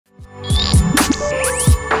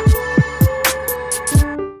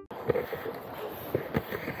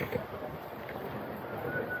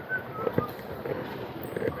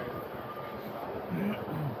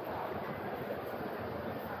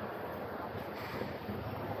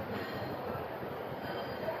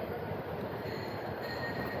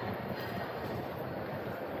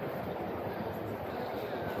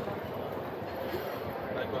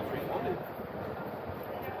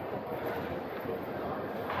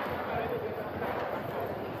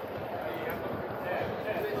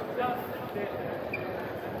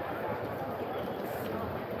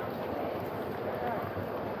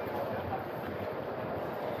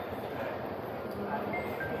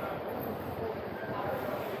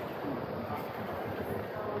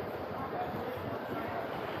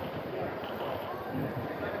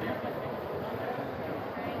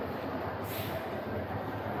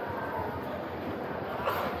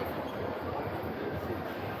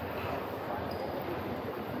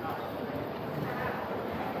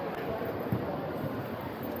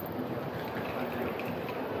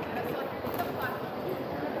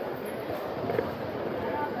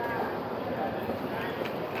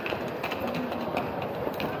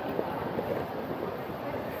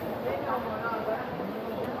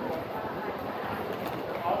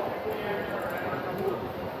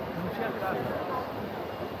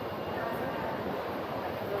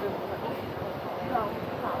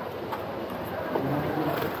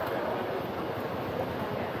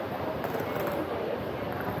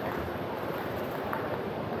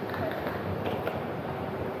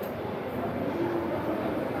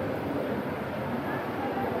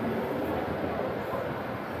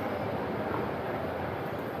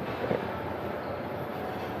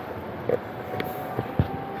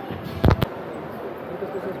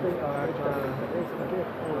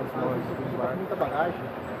muita bagagem.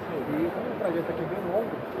 E como o trajeto aqui é bem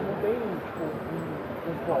longo, não tem tipo,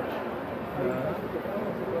 um pote.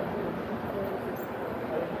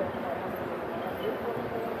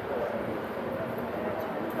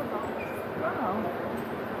 Não.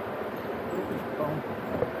 Grupo de pão.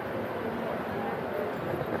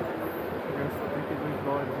 Ganhou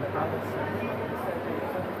 $72 em cada cena.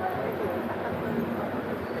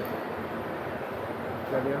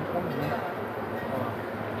 Já vieram com muito.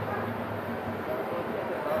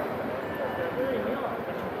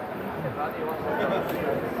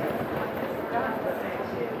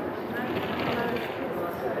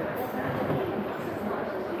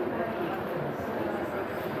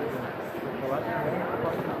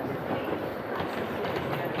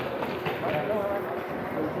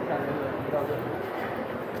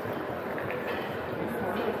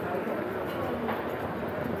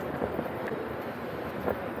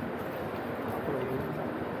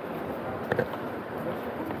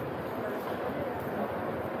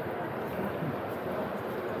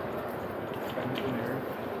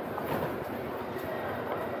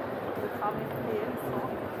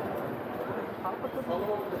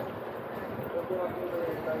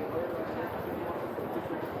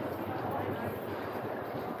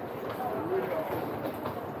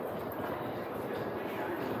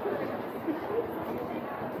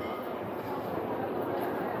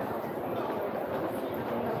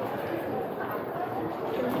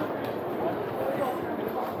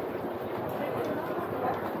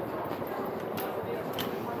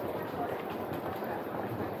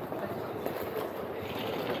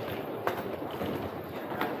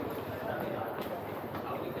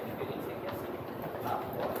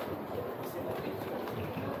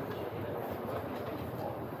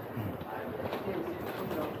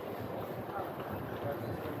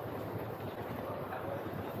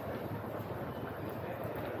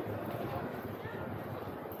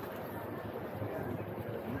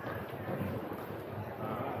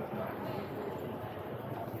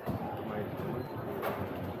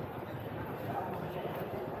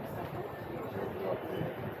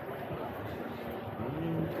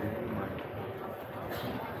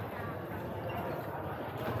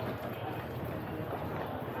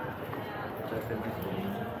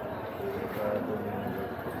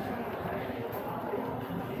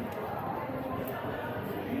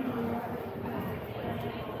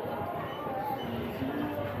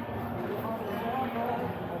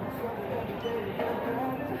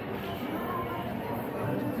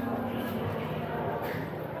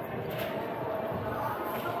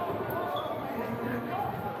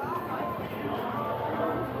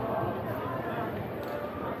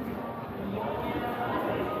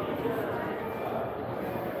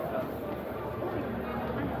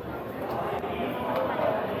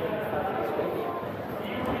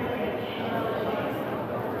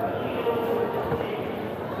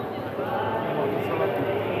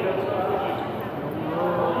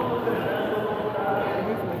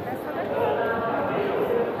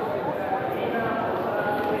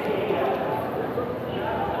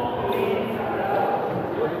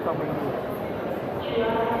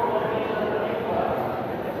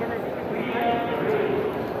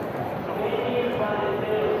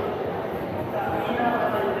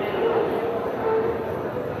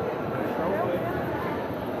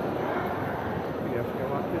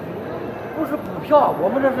我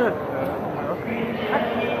们这是。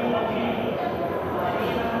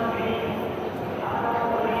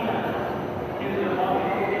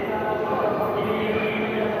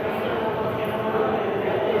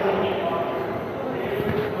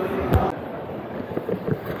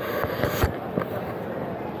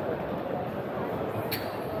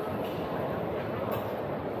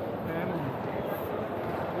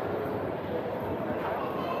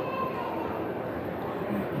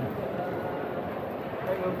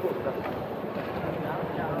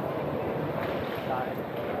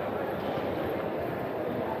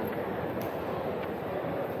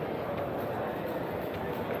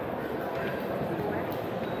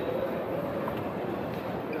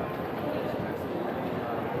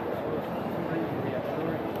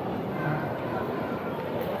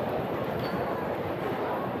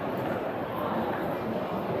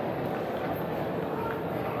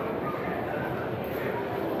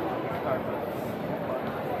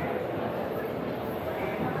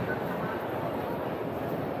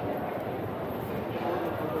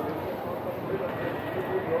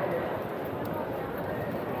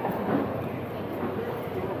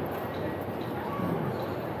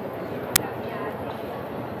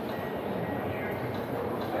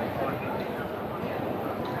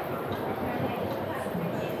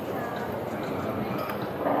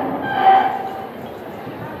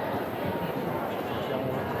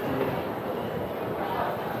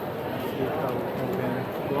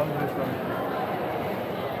Lá no restaurante.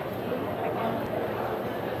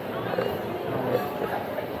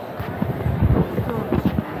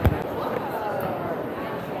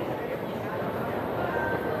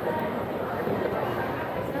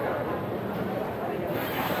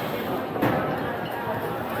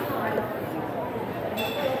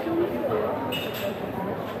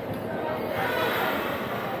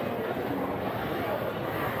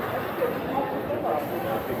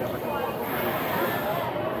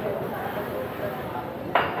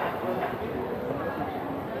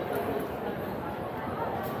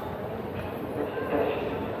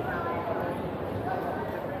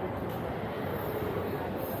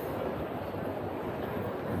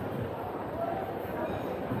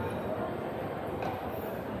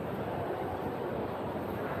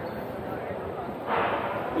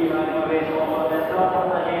 E mais uma vez, com atenção,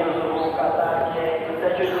 passageiros do voo Qatar QX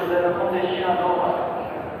 780 com destino a Doha.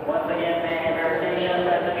 Once again, may your attention,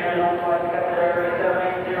 passengers on flight Qatar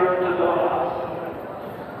 780 to Doha.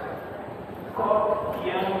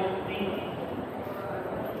 CAPTIONS,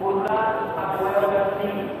 Usar Abuelga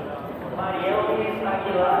Sim, Marielvis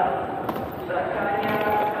Aguilar, Zacária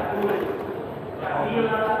Caduri,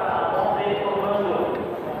 Camila Amonde Comando,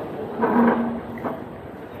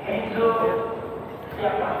 Enzo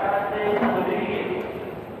Rodrigues,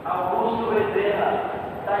 Augusto Bezerra,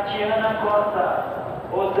 Tatiana Costa,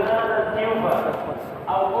 Osana Silva,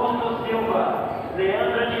 Augusto Silva,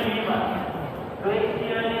 Leandro de Lima,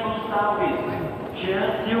 Cleiciane Gonçalves, Jean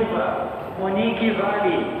Silva, Monique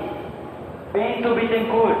Vale, Bento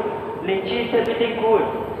Bittencourt, Letícia Bittencourt,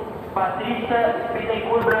 Patrícia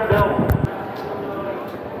Bittencourt Brandão,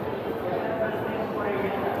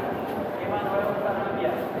 Emanuel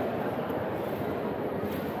Sarabia,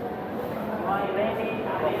 Mailene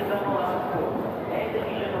Arisa Nolasco, Éder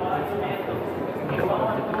Januário Neto, João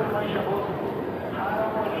Arthur Mancha Bosco, Rara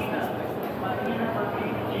Molina, Marina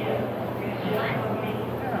Rodrigues Dias, Cristiano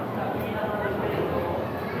Rodrigues, Sabina Rodrigues,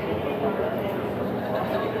 Felipe Brasileiro,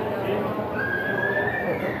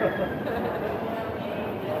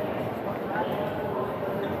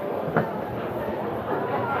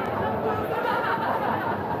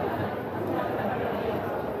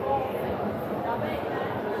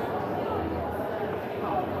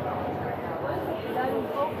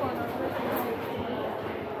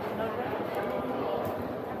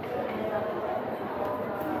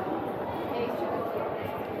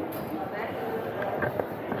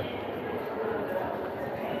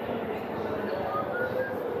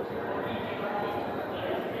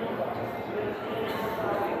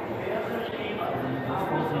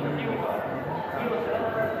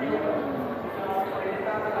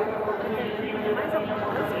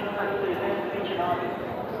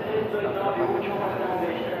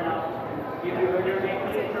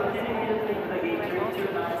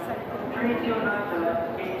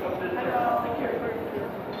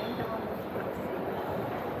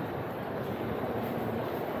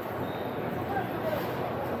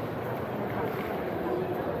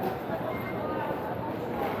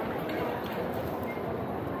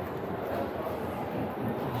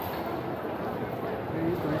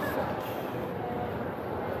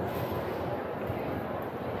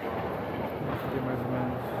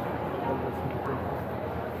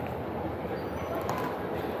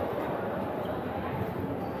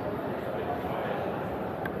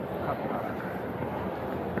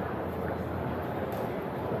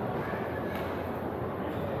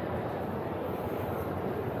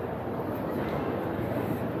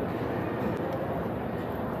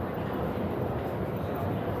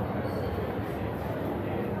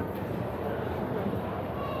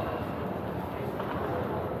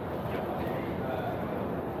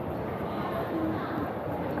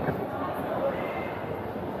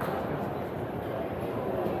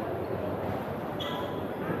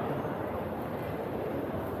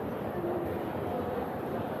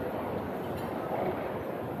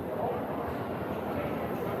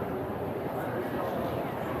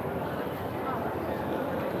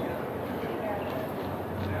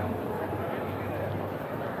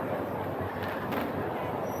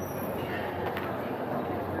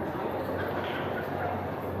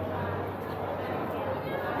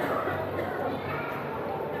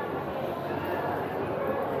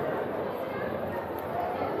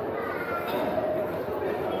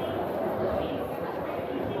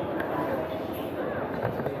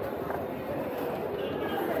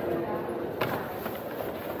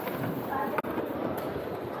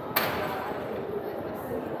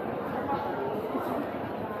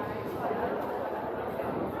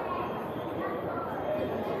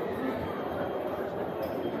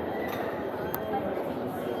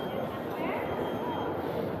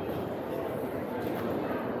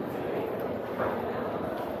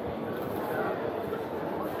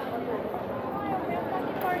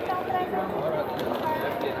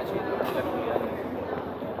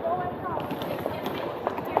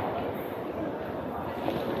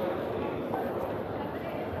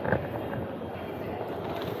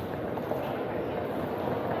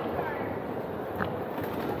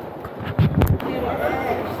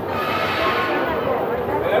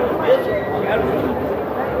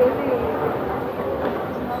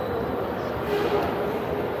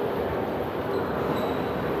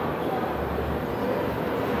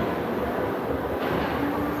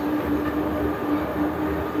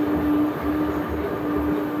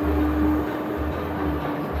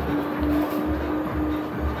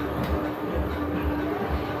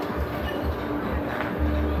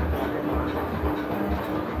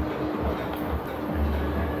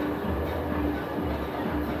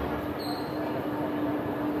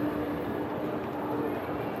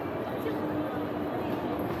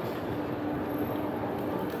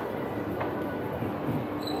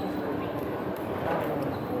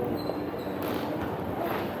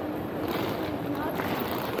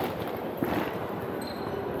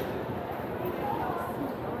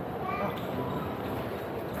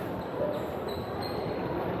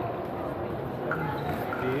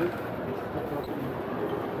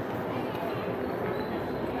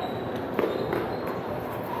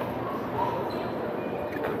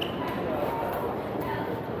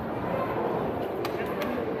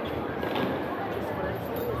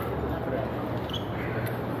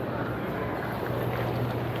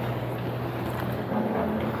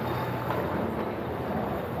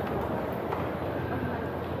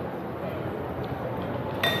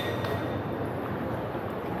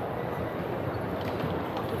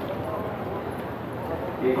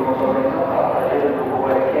 como sobrenomes passageiros do voo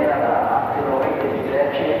Air Canada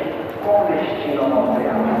 97 com destino a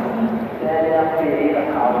Montreal. Célia Pereira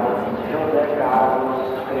Caldas, José Carlos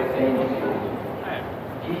Crescêncio,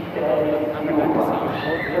 Gisele Silva,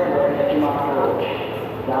 Celeste Matote,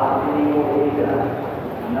 Davi Oliveira,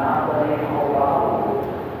 Nathalie Roballo,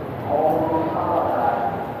 Romulo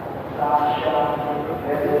Salazar, Sasha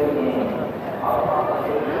Verdelien, aos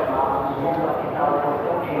passageiros chamados contactar o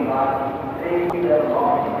portão de embarque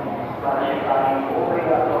 319 para chegarem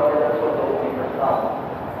obrigatória da sua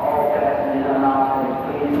documentação. All passengers announcements,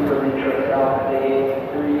 please present yourself today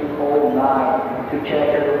 309 to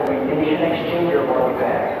check your documentation and exchange your body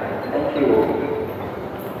bag. Thank you.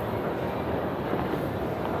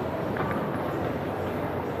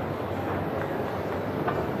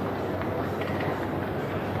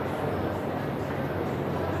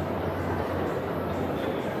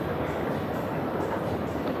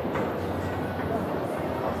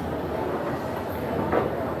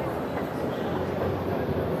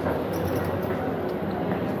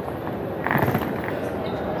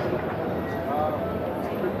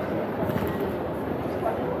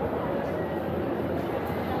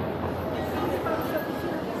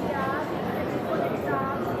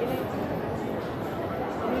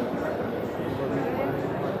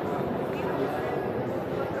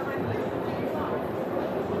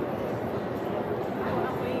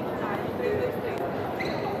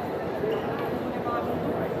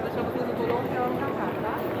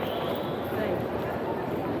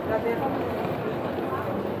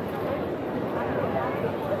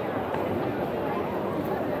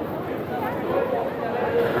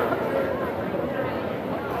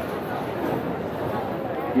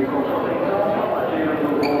 E com sua atenção, passageiros do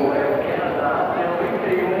voo Air Canada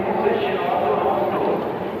 91 com destino a Toronto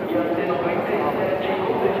e a 97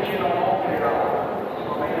 com destino a Montreal.